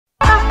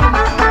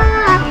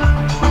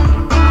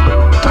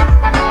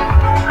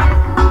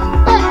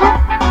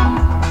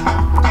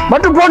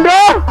Pondo!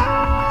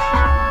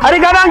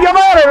 Arigato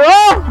Jamare, no?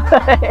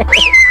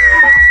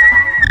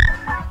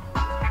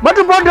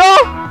 Batu Pondo!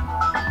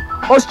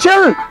 Os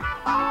chill!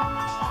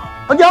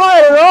 O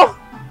Jamare, no?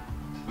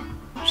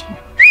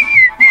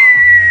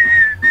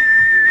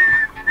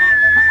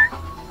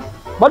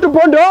 Batu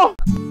Pondo!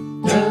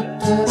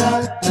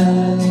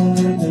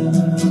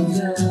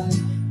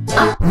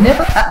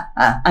 Never.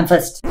 I'm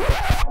first.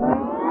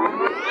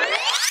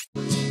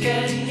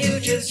 Can you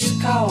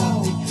just call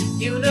me?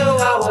 You know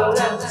I will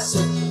answer.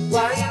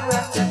 Why you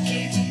have to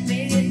keep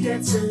me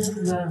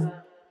dancing around?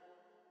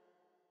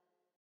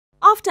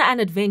 After an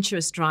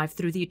adventurous drive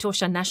through the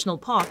Etosha National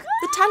Park,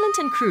 the talent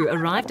and crew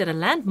arrived at a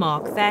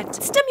landmark that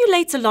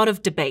stimulates a lot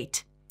of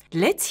debate.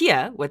 Let's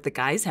hear what the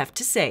guys have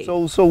to say.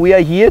 So we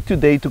are here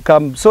today to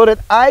come so that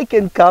I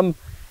can come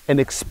and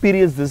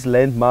experience this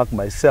landmark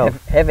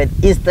myself. Have an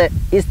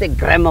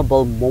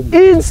Instagrammable moment.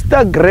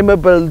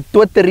 Instagrammable,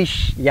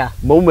 Twitterish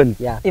moment.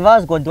 Yeah. If I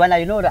was Gondwana,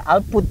 you know,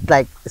 I'll put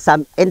like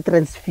some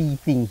entrance fee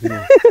thing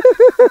here.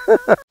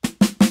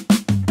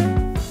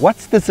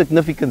 What's the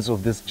significance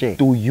of this chair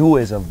to you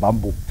as a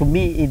bamboo? To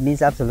me, it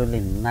means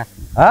absolutely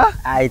nothing. Huh?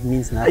 It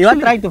means nothing. You are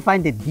trying to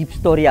find a deep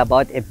story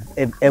about a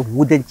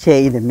wooden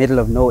chair in the middle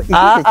of nowhere. It's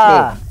a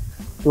chair.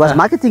 It was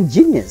marketing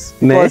genius.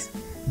 Because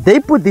they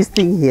put this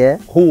thing here.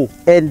 Who?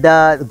 And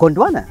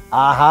Gondwana.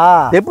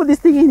 Aha. They put this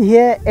thing in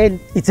here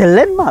and it's a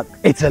landmark.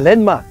 It's a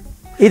landmark.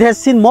 It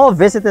has seen more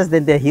visitors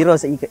than the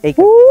Heroes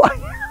Acre.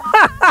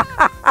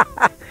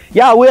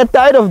 Yeah, we are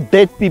tired of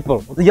dead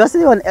people. You're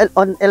sitting on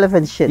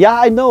elephant shit. Yeah,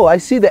 I know. I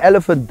see the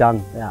elephant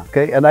dung. Yeah.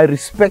 Okay, and I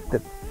respect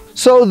it.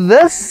 So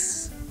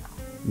this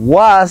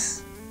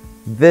was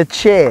the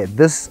chair,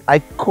 this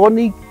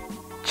iconic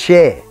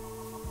chair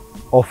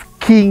of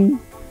King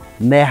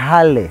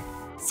Nehale.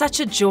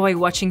 Such a joy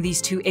watching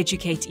these two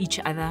educate each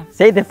other.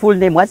 Say the full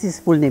name. What's his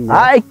full name?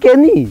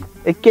 Kenny.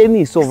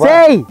 So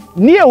say!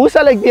 Nee, hoe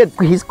sal ek weet?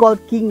 He's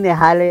called King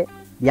Nehale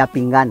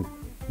Yapingana.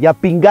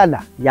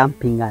 Yapingana.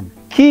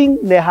 King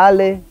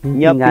Nehale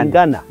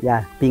Yapingana.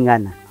 Yeah,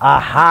 Pingana.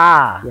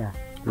 Aha. Yeah.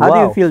 How do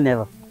you feel,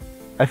 Never?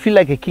 I feel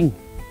like a king.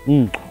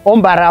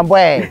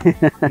 Ombarambwe.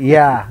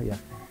 Ja.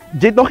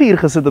 Jy het nog hier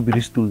gesit op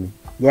hierdie stoel nie.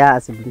 Ja,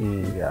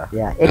 asseblief.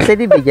 Ja. Ek sê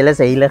nie dat julle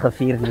se hele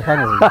gevier nie. Gaan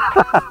nou.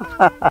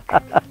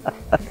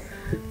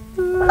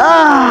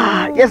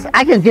 Yes,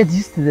 I can get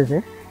used to this,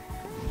 eh?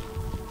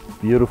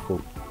 Beautiful.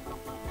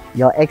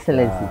 Your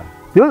Excellency.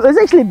 It's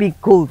actually be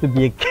cool to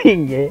be a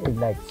king, eh? It's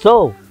like,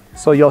 so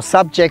your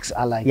subjects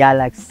are like... Yeah,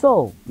 like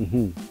so.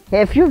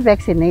 Have you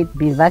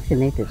been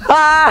vaccinated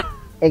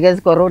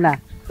against corona?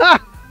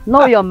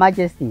 No, Your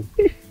Majesty.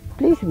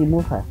 Please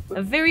remove her.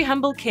 A very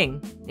humble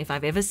king, if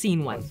I've ever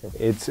seen one.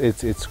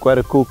 It's quite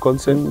a cool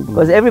concept.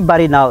 Because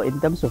everybody now, in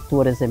terms of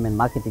tourism and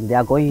marketing, they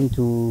are going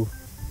into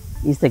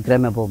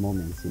Instagrammable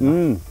moments, you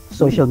know?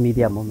 Social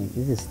media moments.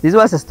 This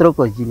was a stroke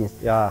of genius.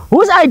 Yeah.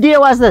 Whose idea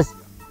was this?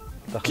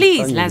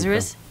 Please,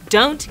 Lazarus,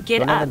 don't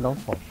get up. No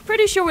fault.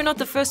 Pretty sure we're not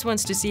the first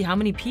ones to see how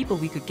many people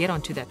we could get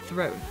onto that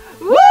throne.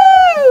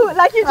 Woo!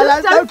 Like you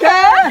just don't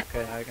care.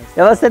 Okay, I can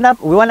stand. Stand up.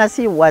 We want to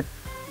see what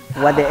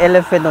the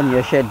elephant on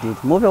your shirt did.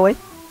 Move away.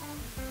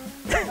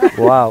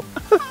 Wow.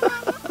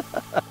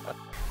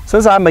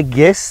 Since I'm a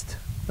guest,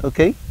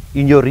 okay,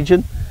 in your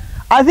region,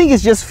 I think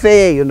it's just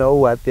fair, you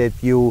know, I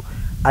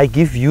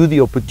give you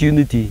the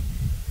opportunity,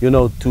 you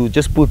know, to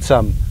just put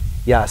some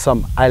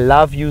I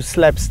love you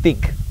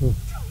slapstick.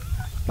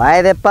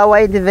 By the power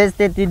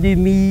invested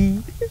in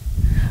me,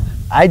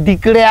 I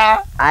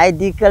declare.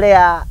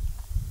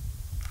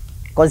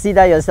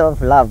 Consider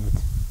yourself loved.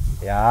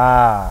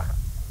 Yeah.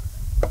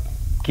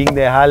 King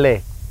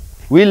Nehale.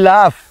 We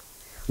love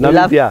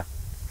Namibia.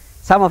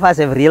 Some of us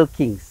have real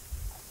kings.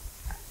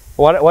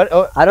 What?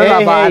 I don't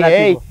know about other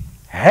people.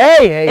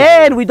 Hey.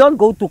 And we don't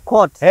go to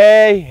court.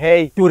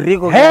 Hey. To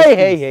recognize.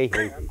 Hey.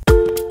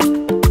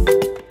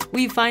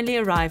 We finally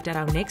arrived at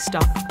our next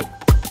stop,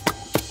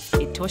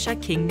 Etosha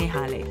King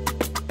Nehale.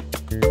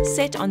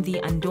 Set on the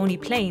Andoni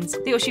Plains,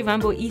 the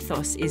Oshivambo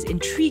ethos is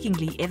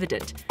intriguingly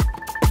evident.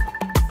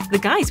 The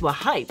guys were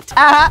hyped.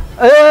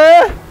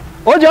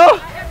 Ojo!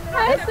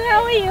 Hi, sir,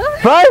 how are you?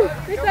 Fine.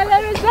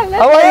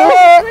 How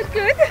are you?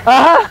 Good.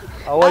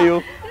 How are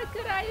you?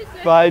 Good, are you,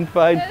 sir?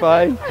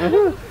 Fine.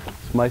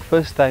 It's my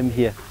first time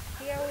here.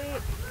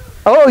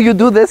 Oh, you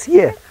do this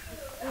here?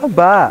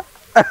 Ba.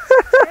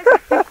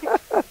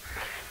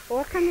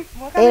 What kind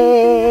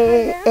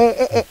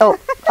Oh,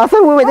 I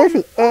thought we were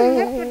dancing.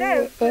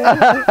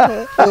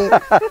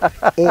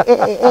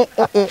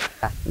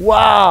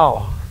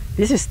 Wow.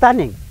 This is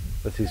stunning.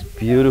 This is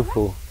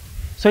beautiful.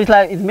 So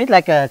it's made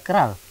like a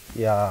kraal.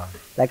 Yeah.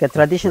 Like a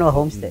traditional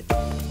homestead.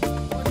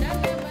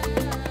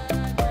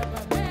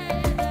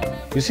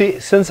 You see,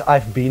 since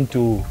I've been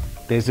to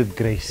Desert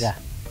Grace,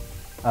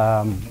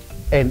 and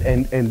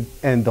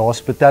the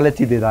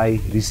hospitality that I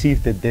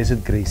received at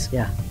Desert Grace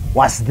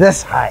was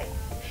this high.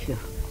 Sure.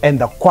 And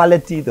the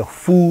quality, the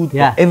food,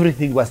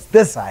 everything was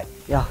this high.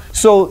 Yeah.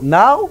 So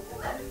now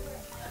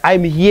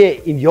I'm here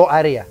in your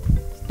area.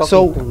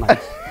 Talking too much.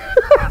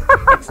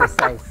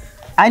 Exercise.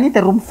 I need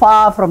a room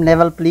far from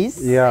Nehale, please.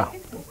 Yeah.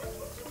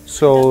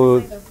 So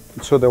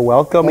the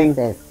welcoming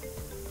Yes,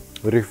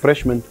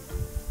 refreshment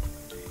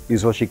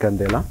is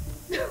Oshikandela.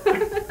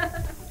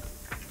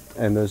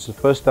 And it's the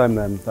first time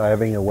I'm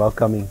having a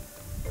welcoming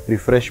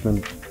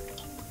refreshment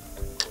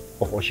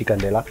of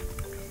Oshikandela.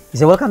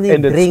 It's a welcoming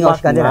And it's drink of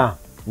spark- Gondwana.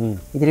 Mm.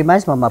 It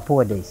reminds me of my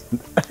poor days.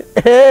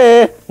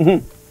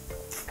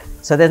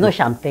 So there's no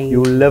champagne.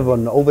 You live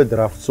on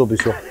overdraft, so be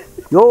so.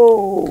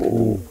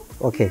 Yo.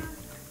 Okay.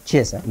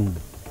 Cheers.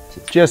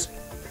 Cheers.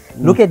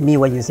 Look at me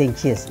when you're saying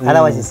cheers.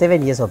 Otherwise, it's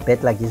 7 years of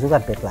bad luck. You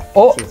got bad luck.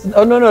 Oh, Cheers.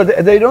 no,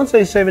 they don't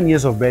say 7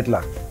 years of bad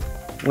luck.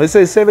 They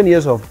say 7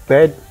 years of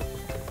bad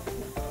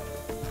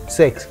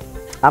sex.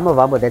 I'm a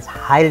Vambo, that's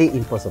highly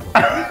impossible.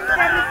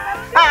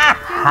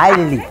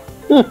 Highly.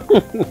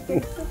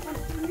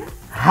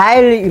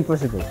 Highly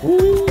impossible.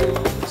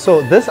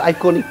 So this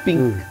iconic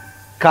pink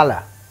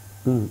color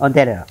On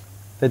that.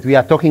 that we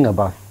are talking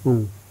about,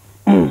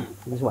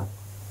 This one.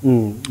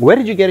 where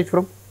did you get it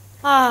from?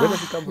 Ah,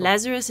 does it come from?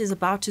 Lazarus is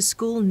about to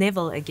school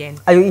Neville again.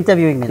 Are you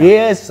interviewing me now?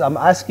 Yes, I'm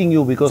asking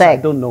you because I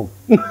Say. don't know.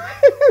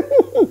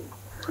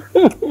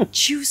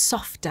 Chew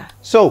softer.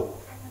 So,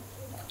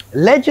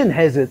 legend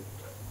has it,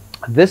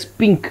 this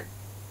pink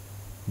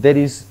that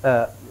is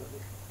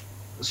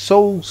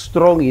so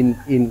strong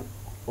in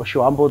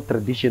Oshoambo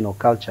tradition or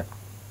culture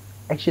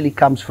actually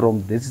comes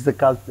from, this is the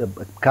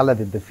color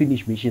that the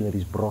Finnish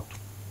missionaries brought.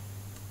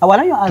 Why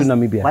don't you ask?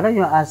 Namibia. Why don't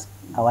you ask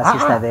our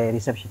sister, the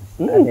receptionist,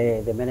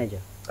 the manager?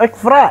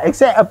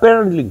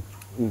 Apparently.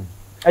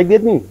 I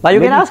get me. But you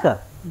can ask her.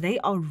 They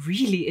are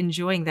really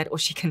enjoying that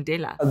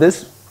Oshikandela.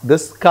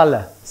 This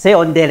color, Say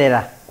on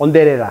derera.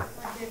 onderera,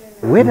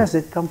 where does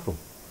it come from?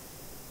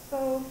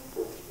 So,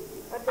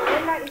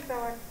 Gondwana is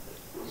our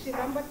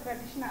Shivambo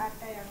traditional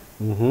attire.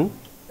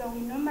 So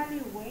we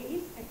normally wear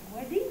it at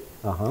weddings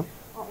Uh-huh.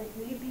 or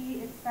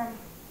maybe at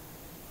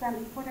some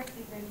important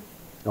events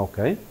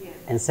Okay.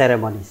 And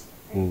ceremonies.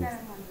 and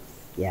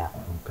ceremonies. Yeah.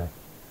 Okay.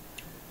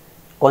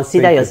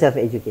 Consider Thank you. yourself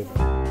educated.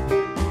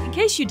 In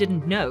case you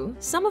didn't know,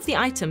 some of the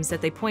items that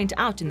they point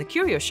out in the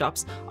curio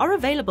shops are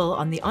available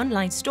on the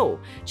online store.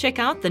 Check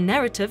out The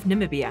Narrative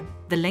Namibia.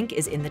 The link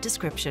is in the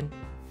description.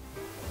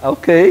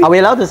 Okay. Are we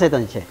allowed to sit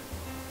on the chair?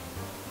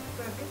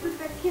 So this is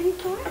the king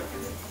toy.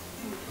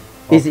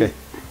 Is,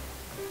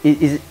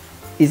 Okay.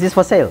 is this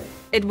for sale?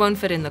 It won't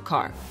fit in the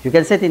car. You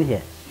can sit in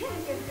here.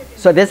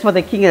 So that's for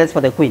the king and that's for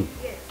the queen.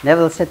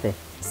 Never sit there.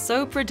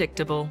 So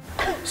predictable.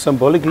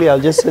 Symbolically, I'll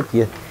just sit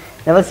here.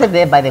 Never sit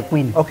there by the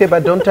queen. Okay,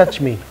 but don't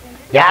touch me.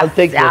 Yeah, I'll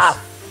take this.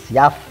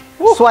 Yeah.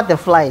 Swat the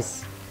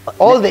flies.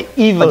 All the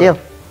evil. Do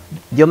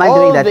you mind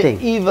doing that the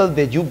thing? evil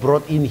that you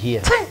brought in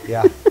here.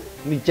 Yeah.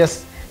 Let me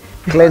just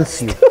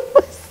cleanse you.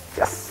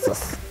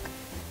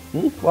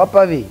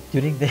 Wapavi.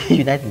 During the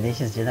United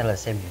Nations General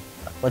Assembly,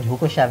 when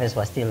Hugo Chavez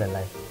was still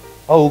alive.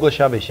 Oh, Hugo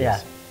Chavez. Yeah.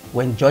 Yes.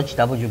 When George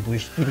W.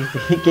 Bush finished,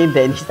 he came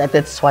there and he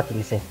started swatting.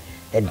 He said,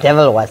 the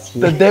devil was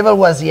here. The devil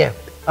was here.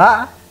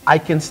 I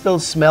can still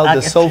smell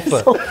the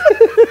sulfur.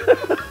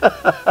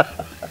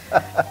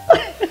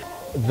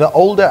 The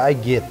older I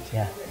get,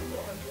 Yeah.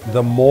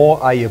 the more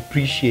I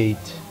appreciate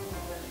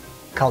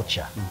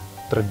culture,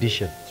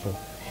 tradition.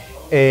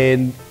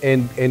 And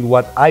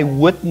what I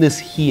witness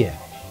here,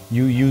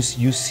 you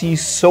see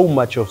so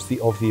much of the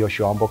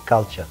Oshoambo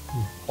culture,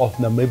 of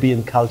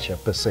Namibian culture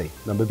per se,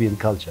 Namibian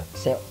culture.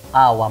 Say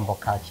Awambo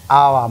culture.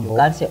 Awambo. You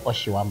can't say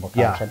Oshiwambo culture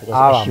Yeah, because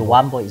Awambo.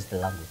 Oshiwambo is the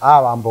language.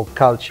 Awambo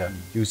culture.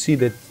 You see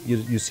that,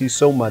 you see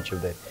so much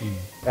of that.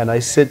 And I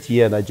sit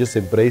here and I just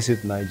embrace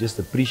it and I just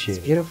appreciate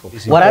it. Beautiful.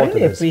 It's What I important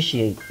really as-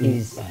 appreciate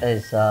is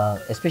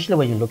especially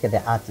when you look at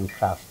the art and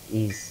craft,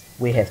 is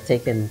we have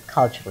taken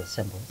cultural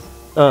symbols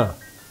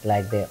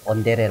like the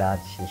onderera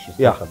she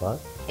Yeah. spoke about.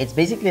 It's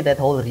basically that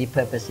whole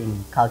repurposing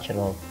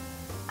cultural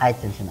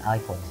items and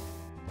icons.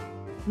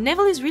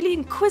 Neville is really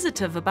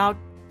inquisitive about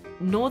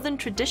northern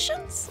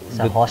traditions. It's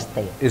a horse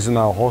tail. Is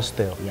now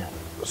hostel. Yeah.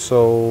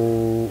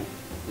 So,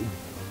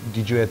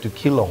 did you have to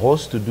kill a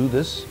horse to do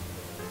this?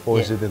 Or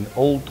is Yeah. it an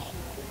old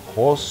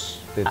horse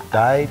that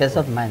died? That's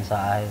not mine, so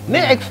I...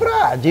 Nee, ek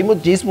vra. Jy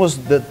was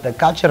the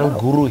cultural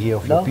guru here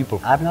of your people.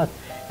 I'm not.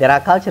 There are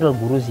cultural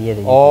gurus here.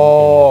 That you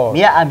Oh.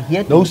 can- Yeah, I'm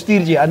here to... No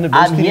stuur jy aan,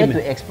 I'm here to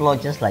explore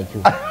just like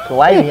you. So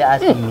why are you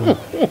asking me?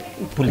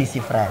 Police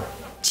friend.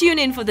 Tune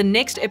in for the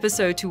next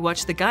episode to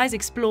watch the guys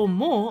explore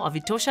more of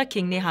Etosha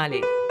King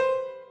Nehale.